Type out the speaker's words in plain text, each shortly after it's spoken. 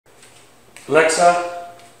Alexa,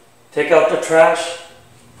 take out the trash.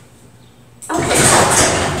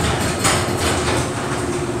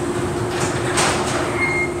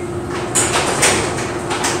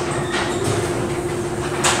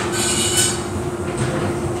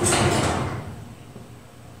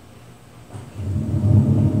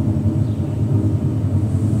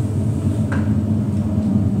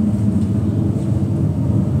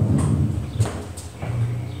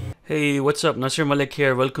 Hey, what's up? Nasir Malik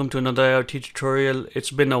here. Welcome to another IoT tutorial. It's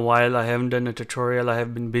been a while. I haven't done a tutorial. I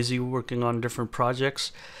have been busy working on different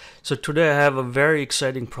projects. So today I have a very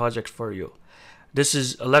exciting project for you. This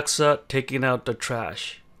is Alexa taking out the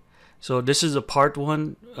trash. So this is a part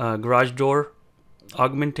one, garage door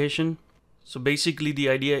augmentation. So basically the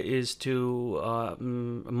idea is to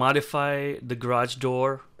modify the garage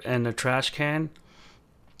door and a trash can.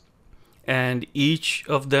 And each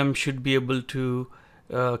of them should be able to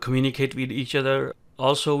communicate with each other.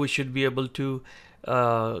 Also, we should be able to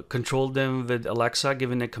control them with Alexa,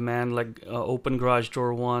 given a command like open garage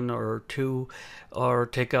door 1 or 2 or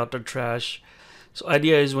take out the trash. So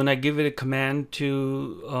idea is when I give it a command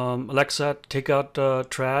to Alexa take out the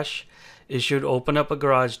trash, it should open up a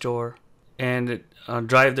garage door and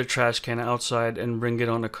drive the trash can outside and bring it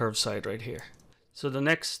on a curbside right here. So the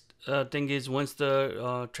next thing is once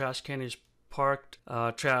the trash can is parked,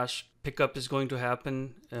 trash pickup is going to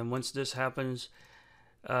happen, and once this happens,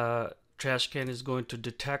 trash can is going to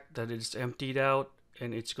detect that it's emptied out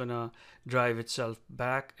and it's gonna drive itself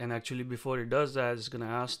back. And actually before it does that, it's gonna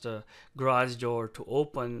ask the garage door to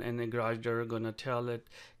open, and the garage door gonna tell it,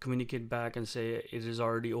 communicate back and say it is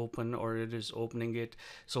already open or it is opening it.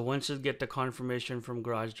 So once it get the confirmation from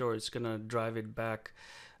garage door, it's gonna drive it back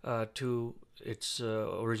to its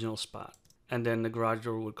original spot, and then the garage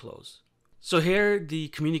door will close. So here the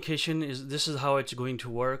communication is, this is how it's going to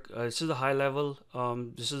work. This is a high level.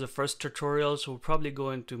 This is the first tutorial, so we'll probably go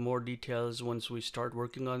into more details once we start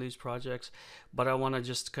working on these projects. But I want to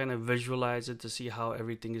just kind of visualize it to see how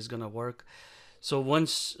everything is going to work. So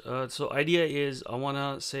once, so idea is I want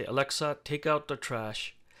to say, Alexa, take out the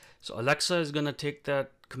trash. So Alexa is going to take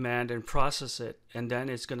that command and process it, and then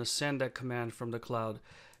it's going to send that command from the cloud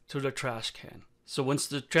to the trash can. So once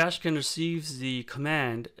the trash can receives the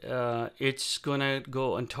command, it's gonna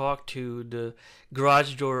go and talk to the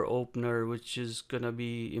garage door opener, which is gonna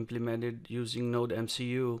be implemented using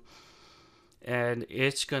NodeMcu, and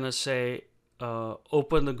it's gonna say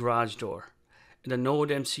open the garage door. And the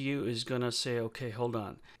NodeMcu is gonna say, okay, hold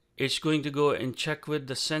on. It's going to go and check with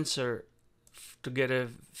the sensor to get a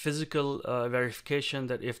physical verification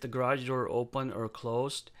that if the garage door open or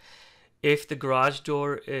closed. If the garage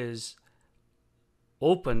door is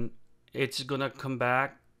open, it's gonna come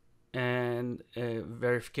back and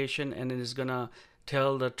verification, and it is gonna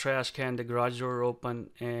tell the trash can the garage door open,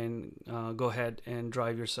 and go ahead and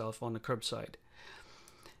drive yourself on the curbside.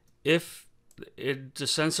 If the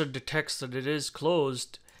sensor detects that it is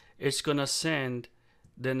closed, it's gonna send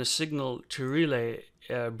then a signal to relay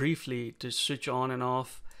briefly to switch on and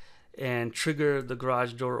off and trigger the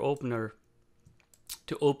garage door opener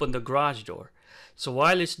to open the garage door. So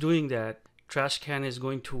while it's doing that, trash can is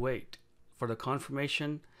going to wait for the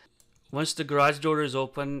confirmation. Once the garage door is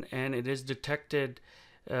open and it is detected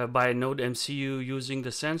by NodeMcu using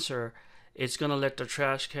the sensor, it's going to let the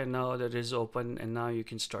trash can know that it is open, and now you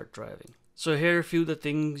can start driving. So here are a few of the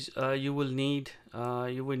things you will need.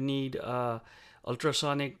 You will need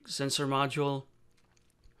ultrasonic sensor module,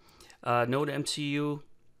 NodeMcu,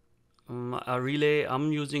 a relay.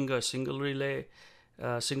 I'm using a single relay.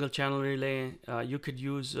 Single channel relay. You could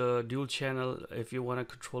use dual channel if you want to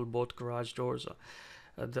control both garage doors.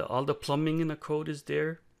 All the plumbing in the code is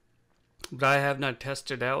there, but I have not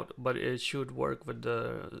tested out, but it should work with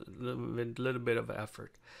a little bit of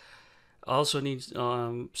effort. Also needs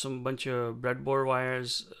some bunch of breadboard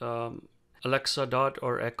wires, Alexa dot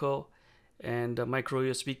or Echo, and a micro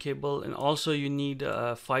USB cable, and also you need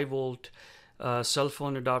a 5-volt cell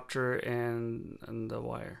phone adapter and the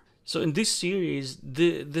wire. So in this series,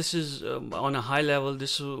 this is on a high level,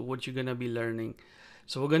 this is what you're going to be learning.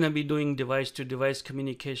 So we're going to be doing device-to-device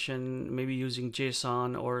communication, maybe using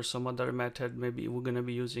JSON or some other method. Maybe we're going to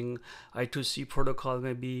be using I2C protocol,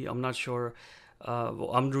 maybe, I'm not sure.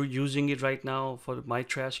 I'm using it right now for my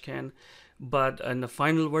trash can. But in the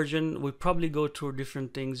final version, we probably go through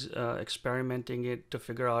different things, experimenting it to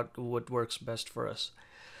figure out what works best for us.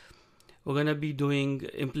 We're going to be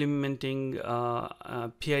implementing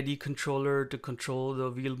a PID controller to control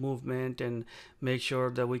the wheel movement and make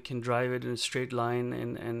sure that we can drive it in a straight line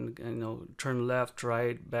and you know, turn left,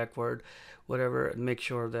 right, backward, whatever, and make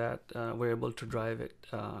sure that we're able to drive it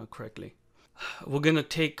correctly. We're gonna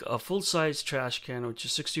take a full-size trash can, which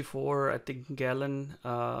is 64, I think, gallon.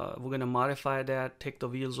 We're gonna modify that, take the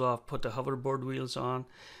wheels off, put the hoverboard wheels on.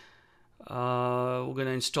 We're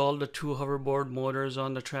gonna install the 2 hoverboard motors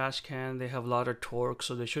on the trash can. They have a lot of torque,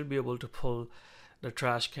 so they should be able to pull the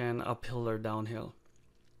trash can uphill or downhill.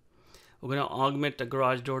 We're gonna augment the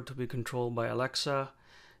garage door to be controlled by Alexa.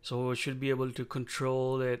 So we should be able to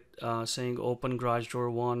control it, saying open garage door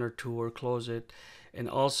 1 or 2 or close it. And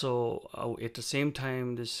also at the same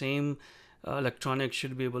time, the same electronics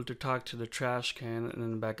should be able to talk to the trash can and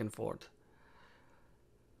then back and forth.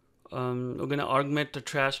 We're going to augment the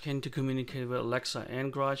trash can to communicate with Alexa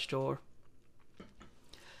and garage door.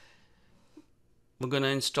 We're going to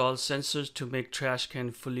install sensors to make trash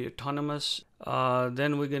can fully autonomous.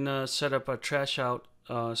 Then we're going to set up a trash out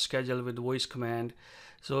schedule with voice command.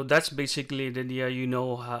 So that's basically the idea. You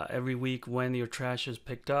know every week when your trash is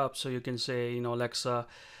picked up, so you can say, you know, Alexa,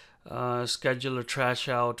 schedule a trash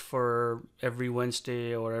out for every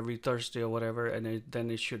Wednesday or every Thursday or whatever, and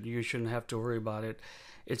then you shouldn't have to worry about it.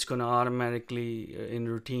 It's going to automatically, in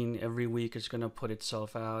routine, every week it's going to put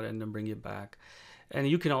itself out and then bring it back. And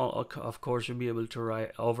you can of course, you'll be able to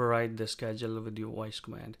override the schedule with your voice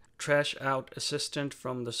command. Trash out assistant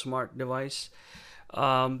from the smart device.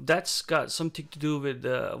 That's got something to do with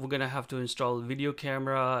we're gonna have to install a video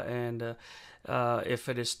camera, and if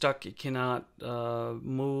it is stuck, it cannot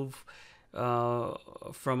move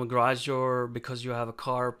from a garage door because you have a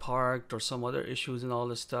car parked or some other issues and all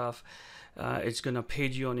this stuff. It's gonna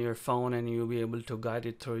page you on your phone, and you'll be able to guide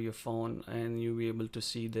it through your phone, and you'll be able to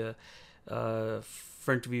see the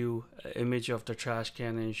front view image of the trash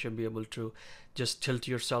can, and you should be able to just tilt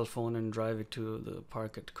your cell phone and drive it to the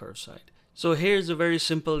park at curbside. So here's a very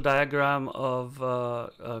simple diagram of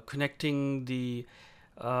connecting the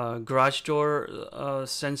garage door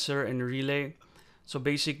sensor and relay. So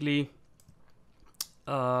basically,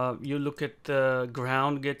 you look at the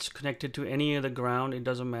ground gets connected to any of the ground. It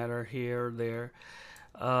doesn't matter here or there.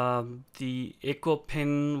 The echo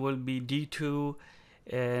pin will be D2,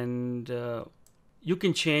 and you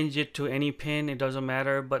can change it to any pin. It doesn't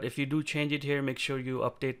matter. But if you do change it here, make sure you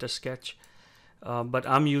update the sketch. But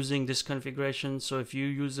I'm using this configuration, so if you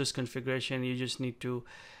use this configuration, you just need to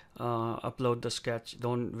upload the sketch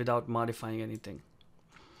without modifying anything.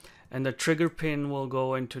 And the trigger pin will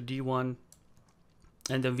go into D1,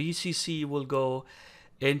 and the VCC will go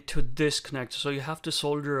into this connector. So you have to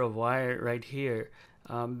solder a wire right here,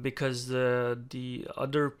 because the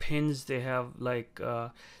other pins, they have like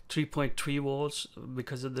 3.3 volts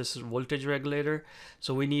because of this voltage regulator.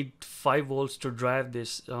 So we need 5 volts to drive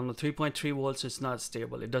this. On the 3.3 volts, it's not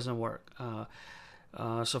stable. It doesn't work.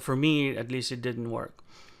 So for me, at least, it didn't work.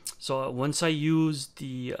 So once I use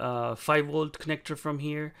the 5 volt connector from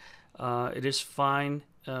here, it is fine.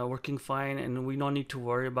 Working fine, and we don't need to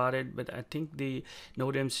worry about it. But I think the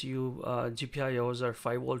NodeMcu GPIOs are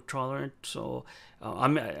 5 volt tolerant, so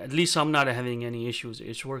at least I'm not having any issues.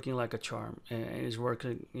 It's working like a charm, and it's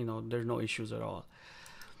working, you know, there's no issues at all.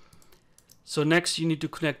 So next, you need to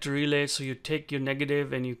connect the relay. So you take your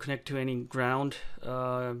negative and you connect to any ground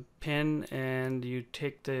pin, and you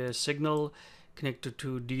take the signal, connect it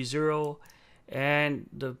to D0, and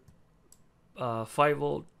the 5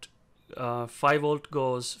 volt 5 volt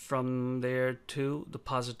goes from there to the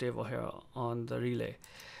positive here on the relay.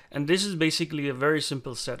 And this is basically a very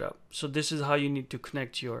simple setup. So this is how you need to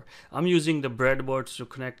connect your, I'm using the breadboards to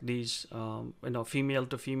connect these female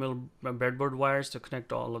to female breadboard wires to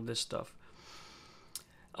connect all of this stuff.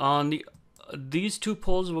 On these 2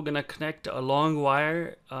 poles, we're going to connect a long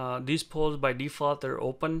wire. These poles by default, they're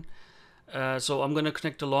open. So I'm going to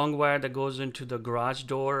connect a long wire that goes into the garage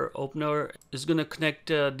door opener. It's going to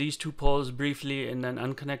connect these 2 poles briefly and then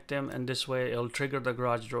unconnect them, and this way it'll trigger the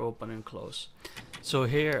garage door open and close. So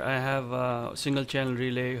here I have a single channel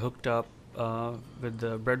relay hooked up with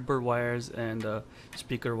the breadboard wires and the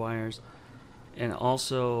speaker wires, and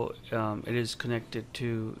also it is connected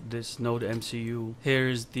to this NodeMcu.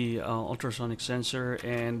 Here's the ultrasonic sensor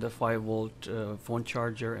and the 5 volt phone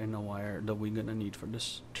charger and a wire that we're going to need for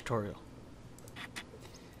this tutorial.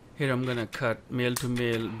 Here I'm gonna cut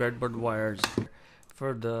male-to-male breadboard wires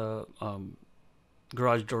for the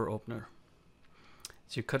garage door opener.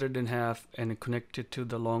 So you cut it in half and connect it to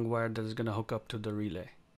the long wire that is gonna hook up to the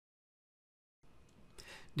relay.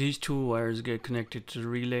 These 2 wires get connected to the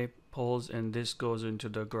relay poles, and this goes into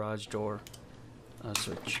the garage door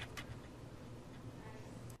switch.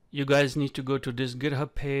 You guys need to go to this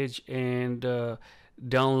GitHub page and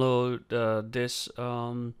download this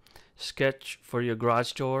sketch for your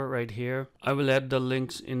garage door right here. I will add the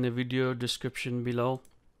links in the video description below.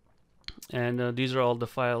 And these are all the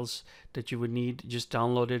files that you would need. Just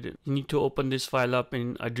download it. You need to open this file up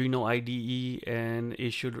in Arduino IDE, and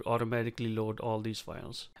it should automatically load all these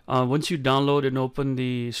files. Once you download and open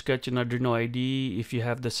the sketch in Arduino IDE, if you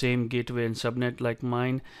have the same gateway and subnet like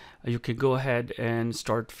mine, you can go ahead and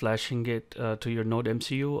start flashing it to your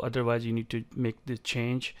NodeMcu. Otherwise, you need to make the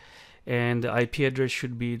change, and the IP address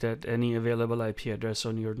should be that any available IP address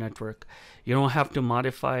on your network. You don't have to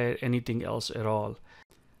modify anything else at all.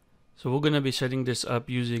 So we're going to be setting this up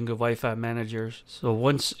using a Wi-Fi manager. So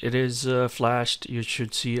once it is flashed, you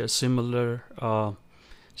should see a similar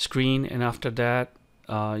screen, and after that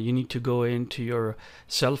you need to go into your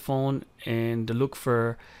cell phone and look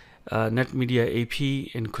for NetMedia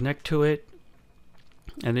AP and connect to it,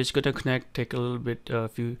 and it's going to connect. Take a little bit, a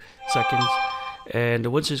few seconds, and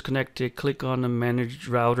once it's connected, click on the manage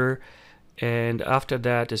router, and after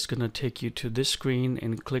that it's going to take you to this screen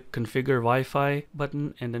and click configure Wi-Fi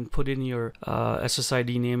button, and then put in your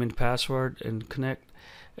SSID name and password and connect.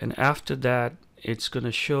 And after that, it's going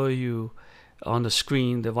to show you on the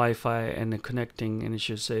screen the Wi-Fi and the connecting, and it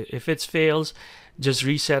should say if it fails, just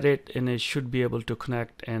reset it and it should be able to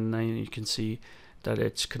connect, and then you can see that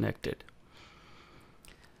it's connected.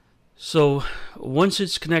 So once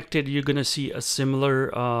it's connected, you're gonna see a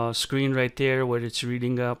similar screen right there where it's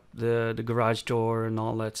reading up the garage door and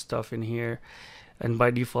all that stuff in here. And by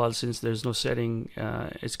default, since there's no setting,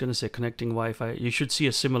 it's gonna say connecting Wi-Fi. You should see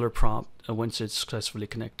a similar prompt once it's successfully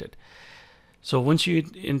connected. So once you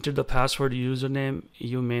enter the password username,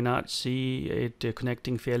 you may not see it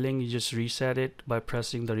connecting failing. You just reset it by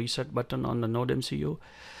pressing the reset button on the NodeMcu.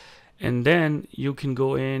 And then you can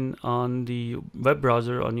go in on the web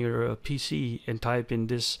browser on your PC and type in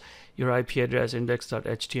this your IP address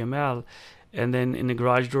index.html, and then in the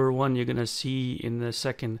garage door one, you're gonna see in a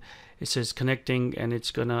second it says connecting, and it's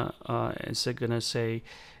gonna say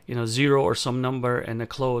 0 or some number and a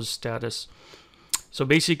close status. So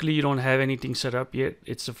basically you don't have anything set up yet.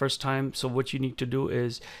 It's the first time. So what you need to do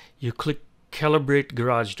is you click calibrate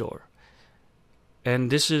garage door.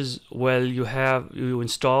 And this is you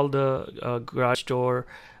install the garage door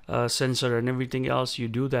sensor and everything else. You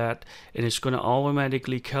do that, and it's going to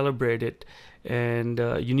automatically calibrate it. And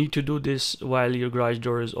you need to do this while your garage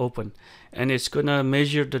door is open, and it's going to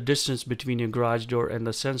measure the distance between your garage door and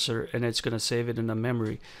the sensor, and it's going to save it in the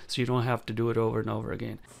memory, so you don't have to do it over and over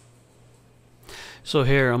again. So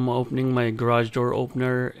here I'm opening my garage door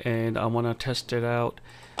opener, and I want to test it out.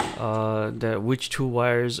 That which two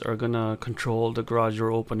wires are gonna control the garage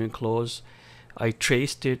door open and close. I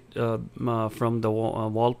traced it from the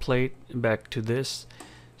wall plate back to this,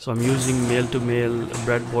 so I'm using male-to-male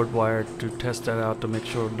breadboard wire to test that out to make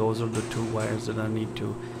sure those are the two wires that I need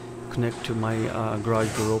to connect to my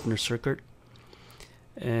garage door opener circuit.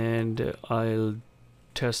 And I'll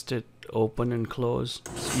test it open and close.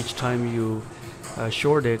 Each time you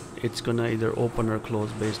short it, it's gonna either open or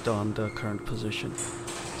close based on the current position.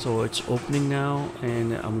 So it's opening now,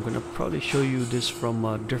 and I'm gonna probably show you this from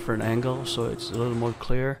a different angle so it's a little more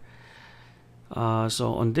clear.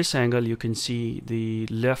 So on this angle you can see the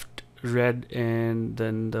left red and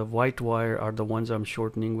then the white wire are the ones I'm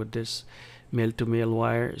shortening with this male-to-male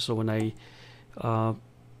wire. So when I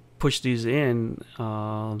push these in,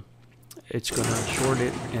 it's gonna short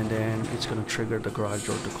it, and then it's gonna trigger the garage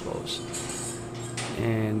door to close.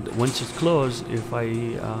 And once it's closed, if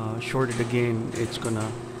I short it again, it's gonna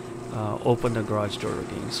open the garage door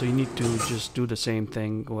again. So you need to just do the same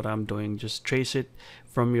thing what I'm doing. Just trace it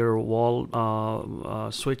from your wall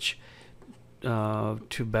switch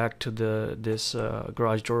to back to this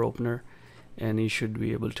garage door opener, and you should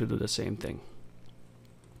be able to do the same thing.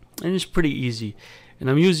 And it's pretty easy. And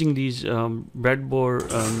I'm using these breadboard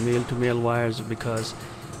male-to-male wires because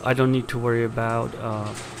I don't need to worry about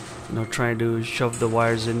trying to shove the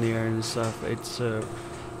wires in there and stuff. It's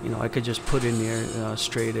I could just put in there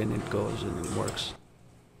straight, and it goes and it works.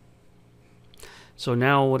 So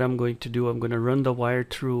now what I'm going to do, I'm going to run the wire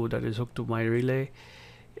through that is hooked to my relay,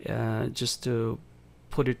 just to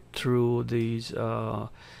put it through these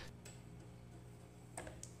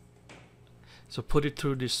so put it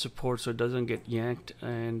through this support so it doesn't get yanked.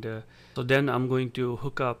 And so then I'm going to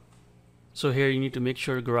hook up. So here you need to make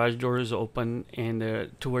sure the garage door is open, and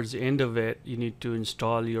towards the end of it you need to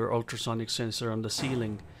install your ultrasonic sensor on the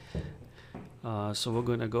ceiling. So we're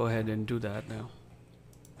going to go ahead and do that now,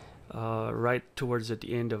 right towards at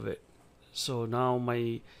the end of it. So now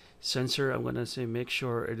my sensor, I'm going to say make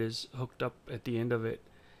sure it is hooked up at the end of it,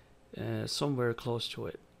 somewhere close to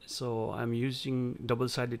it. So I'm using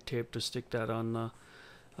double-sided tape to stick that on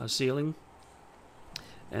the ceiling.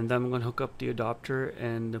 And then I'm going to hook up the adapter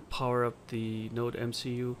and power up the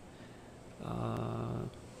NodeMcu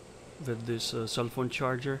with this cell phone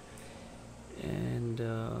charger. And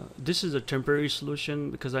this is a temporary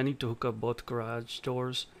solution because I need to hook up both garage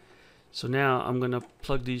doors. So now I'm gonna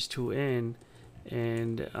plug these two in,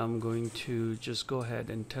 and I'm going to just go ahead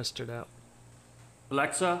and test it out.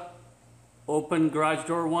 Alexa, open garage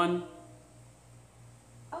door 1.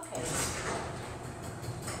 Okay.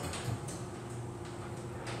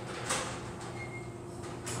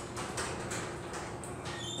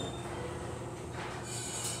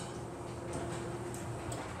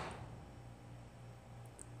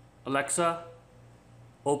 Alexa,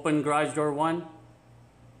 open garage door 1.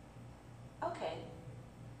 Okay.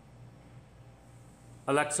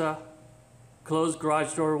 Alexa, close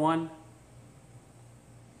garage door 1.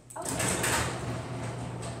 Okay.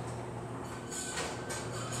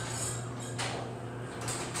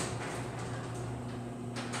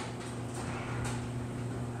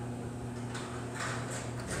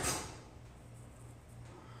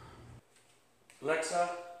 Alexa,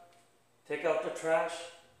 take out the trash.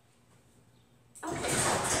 Okay.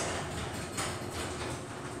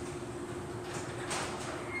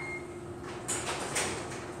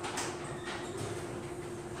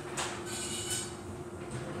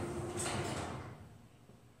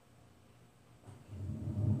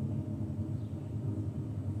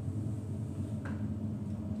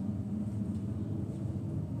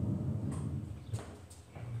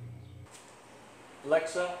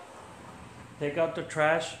 Alexa, take out the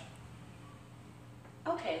trash.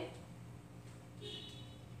 Okay.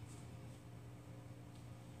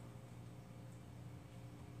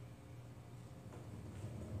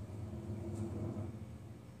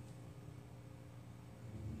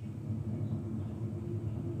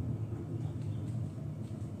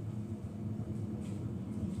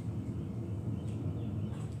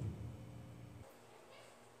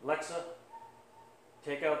 Alexa,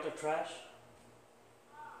 take out the trash.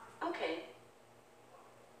 Okay.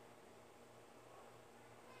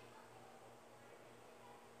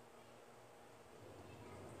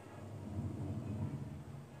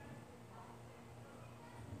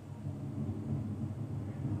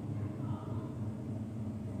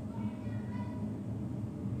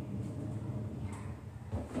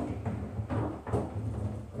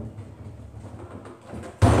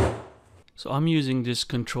 So I'm using this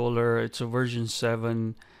controller. It's a version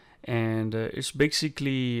 7, and it's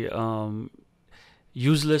basically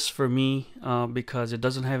useless for me because it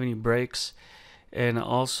doesn't have any brakes, and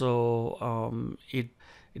also it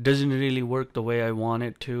doesn't really work the way I want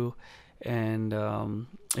it to. And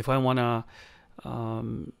if I want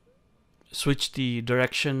to switch the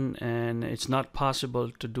direction, and it's not possible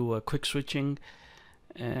to do a quick switching,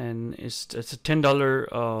 and it's a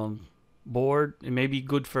 $10 board. It may be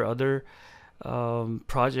good for other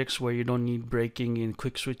projects where you don't need braking and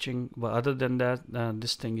quick switching, but other than that,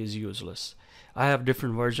 this thing is useless. I have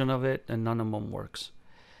different version of it, and none of them works,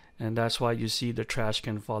 and that's why you see the trash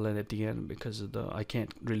can fall in at the end, because of I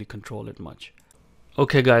can't really control it much.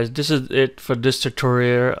 Okay guys, this is it for this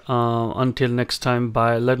tutorial. Until next time,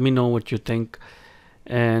 bye. Let me know what you think,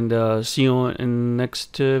 and see you in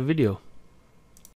next video.